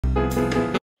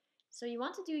So you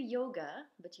want to do yoga,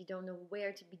 but you don't know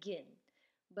where to begin.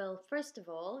 Well, first of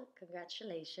all,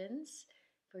 congratulations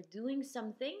for doing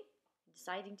something,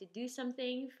 deciding to do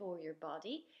something for your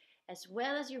body, as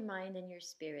well as your mind and your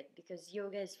spirit, because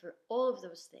yoga is for all of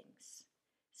those things.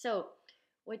 So,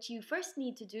 what you first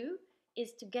need to do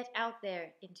is to get out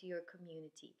there into your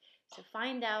community. So,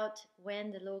 find out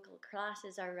when the local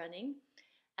classes are running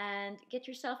and get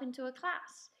yourself into a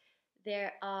class.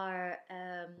 There are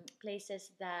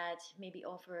places that maybe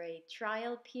offer a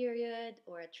trial period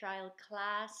or a trial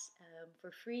class for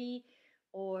free,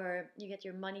 or you get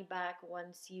your money back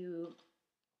once you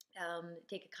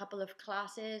take a couple of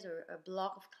classes or a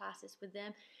block of classes with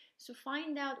them. So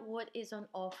find out what is on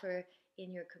offer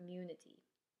in your community.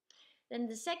 Then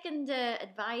the second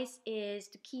advice is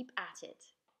to keep at it.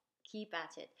 Keep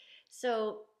at it.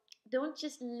 So don't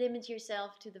just limit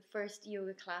yourself to the first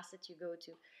yoga class that you go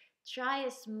to. Try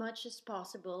as much as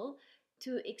possible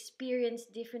to experience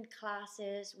different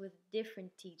classes with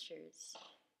different teachers.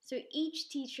 So each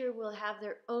teacher will have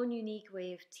their own unique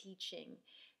way of teaching.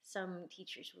 Some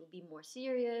teachers will be more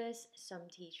serious, some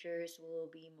teachers will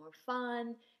be more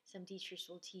fun, some teachers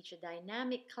will teach a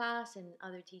dynamic class, and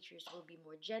other teachers will be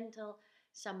more gentle.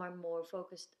 Some are more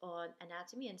focused on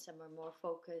anatomy, and some are more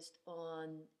focused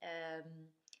on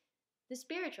the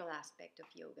spiritual aspect of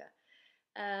yoga.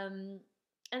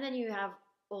 And then you have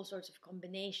all sorts of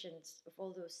combinations of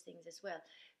all those things as well.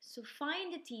 So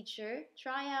find a teacher,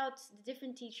 try out the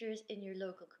different teachers in your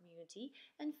local community,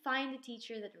 and find a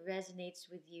teacher that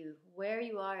resonates with you, where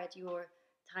you are at your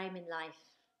time in life.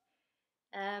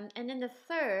 And then the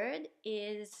third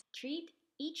is treat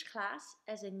each class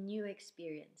as a new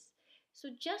experience. So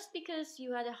just because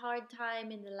you had a hard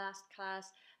time in the last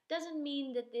class doesn't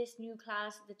mean that this new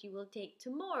class that you will take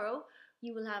tomorrow,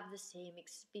 you will have the same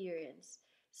experience.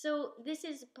 So this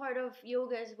is part of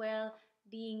yoga as well,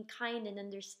 being kind and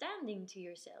understanding to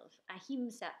yourself,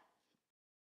 ahimsa.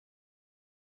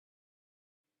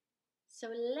 So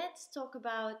let's talk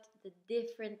about the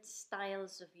different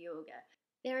styles of yoga.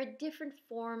 There are different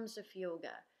forms of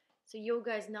yoga. So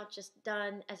yoga is not just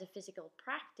done as a physical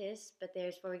practice, but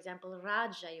there's, for example,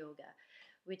 Raja Yoga,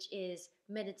 which is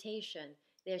meditation.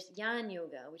 There's Jnana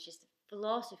Yoga, which is the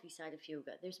philosophy side of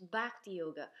yoga. There's Bhakti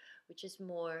Yoga, which is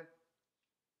more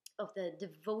of the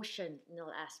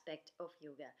devotional aspect of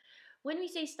yoga. When we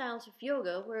say styles of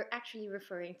yoga, we're actually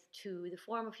referring to the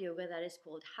form of yoga that is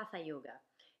called Hatha Yoga.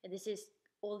 And this is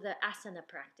all the asana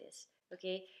practice.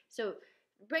 Okay, so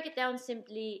break it down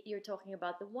simply, you're talking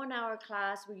about the 1 hour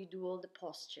class where you do all the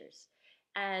postures.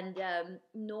 And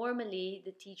normally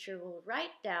the teacher will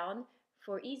write down,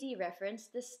 for easy reference,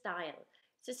 the style.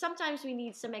 So sometimes we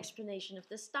need some explanation of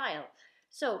the style.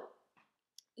 So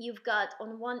you've got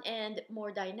on one end more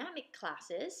dynamic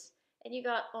classes, and you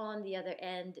got on the other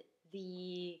end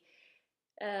the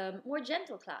more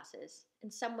gentle classes.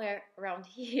 And somewhere around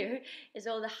here is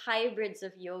all the hybrids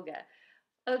of yoga.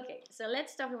 Okay, so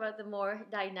let's talk about the more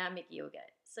dynamic yoga.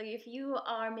 So if you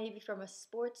are maybe from a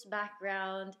sports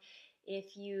background,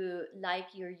 if you like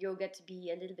your yoga to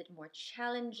be a little bit more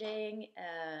challenging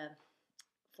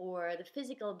for the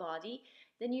physical body,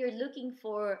 then you're looking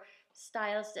for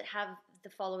styles that have the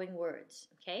following words,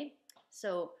 okay?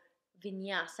 So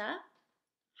vinyasa,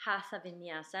 hatha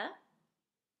vinyasa,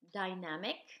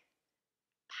 dynamic,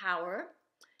 power,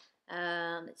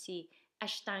 let's see,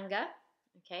 ashtanga,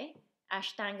 okay?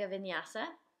 Ashtanga Vinyasa,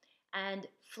 and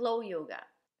flow yoga.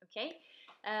 Okay,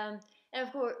 and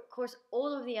of course,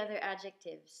 all of the other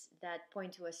adjectives that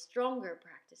point to a stronger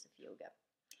practice of yoga.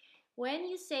 When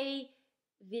you say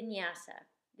Vinyasa,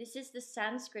 this is the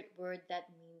Sanskrit word that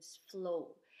means flow,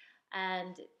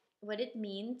 and what it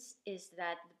means is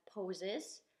that the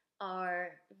poses are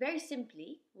very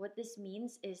simply. What this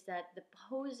means is that the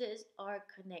poses are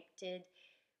connected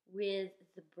with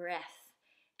the breath,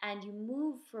 and you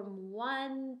move from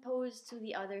one pose to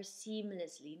the other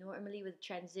seamlessly, normally with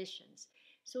transitions.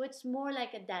 So it's more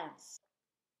like a dance.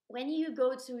 When you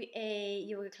go to a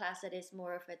yoga class that is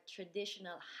more of a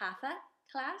traditional hatha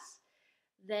class,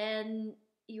 then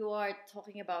you are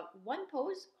talking about one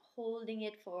pose, holding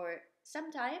it for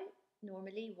some time,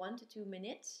 normally 1 to 2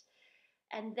 minutes,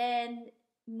 and then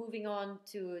moving on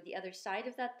to the other side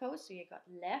of that pose. So you got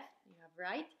left, you have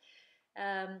right.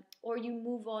 Or you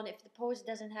move on. If the pose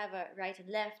doesn't have a right and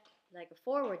left, like a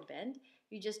forward bend,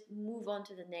 you just move on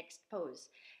to the next pose.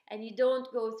 And you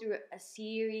don't go through a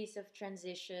series of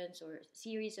transitions or a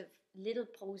series of little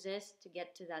poses to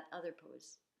get to that other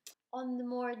pose. On the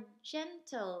more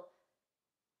gentle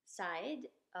side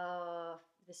of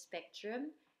the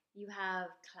spectrum, you have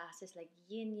classes like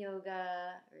yin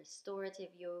yoga, restorative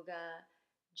yoga,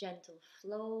 gentle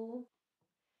flow.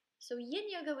 So Yin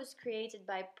Yoga was created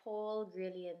by Paul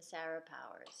Grilly and Sarah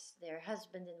Powers, their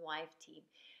husband and wife team.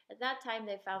 At that time,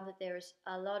 they found that there was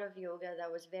a lot of yoga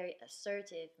that was very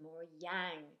assertive, more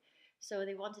yang. So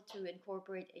they wanted to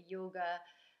incorporate a yoga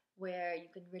where you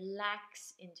can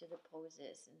relax into the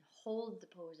poses and hold the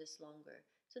poses longer.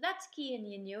 So that's key in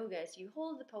Yin Yoga is you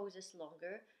hold the poses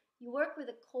longer, you work with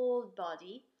a cold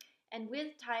body, and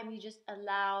with time you just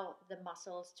allow the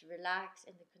muscles to relax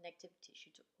and the connective tissue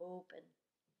to open.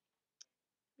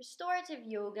 Restorative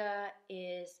yoga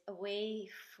is a way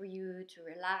for you to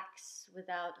relax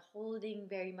without holding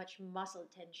very much muscle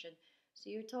tension. So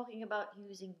you're talking about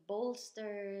using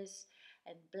bolsters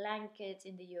and blankets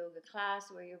in the yoga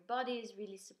class where your body is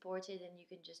really supported and you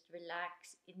can just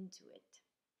relax into it.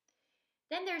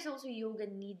 Then there's also Yoga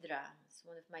Nidra. It's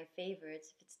one of my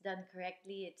favorites. If it's done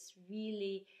correctly, it's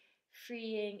really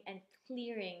freeing and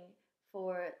clearing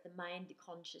for the mind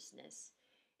consciousness.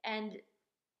 And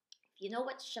you know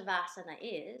what Shavasana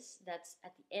is? That's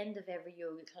at the end of every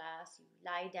yoga class. You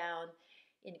lie down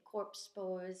in a corpse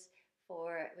pose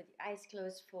for with your eyes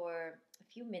closed for a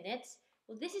few minutes.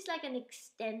 Well, this is like an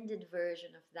extended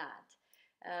version of that.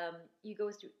 You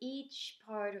go through each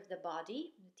part of the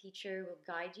body. The teacher will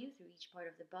guide you through each part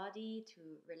of the body to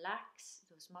relax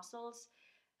those muscles.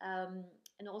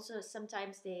 And also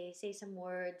sometimes they say some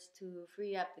words to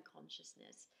free up the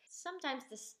consciousness. Sometimes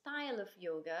the style of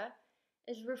yoga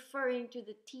is referring to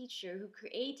the teacher who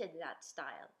created that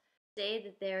style. Say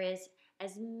that there is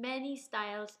as many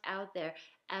styles out there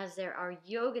as there are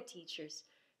yoga teachers.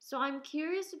 So I'm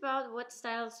curious about what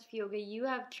styles of yoga you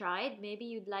have tried. Maybe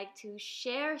you'd like to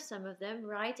share some of them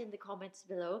right in the comments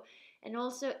below. And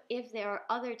also, if there are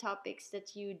other topics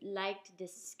that you'd like to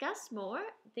discuss more,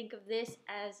 think of this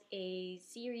as a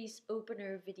series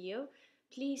opener video.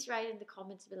 Please write in the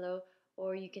comments below,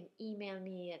 or you can email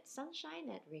me at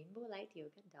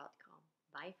sunshine@rainbowlightyoga.com.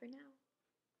 Bye for now.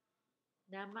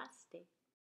 Namaste.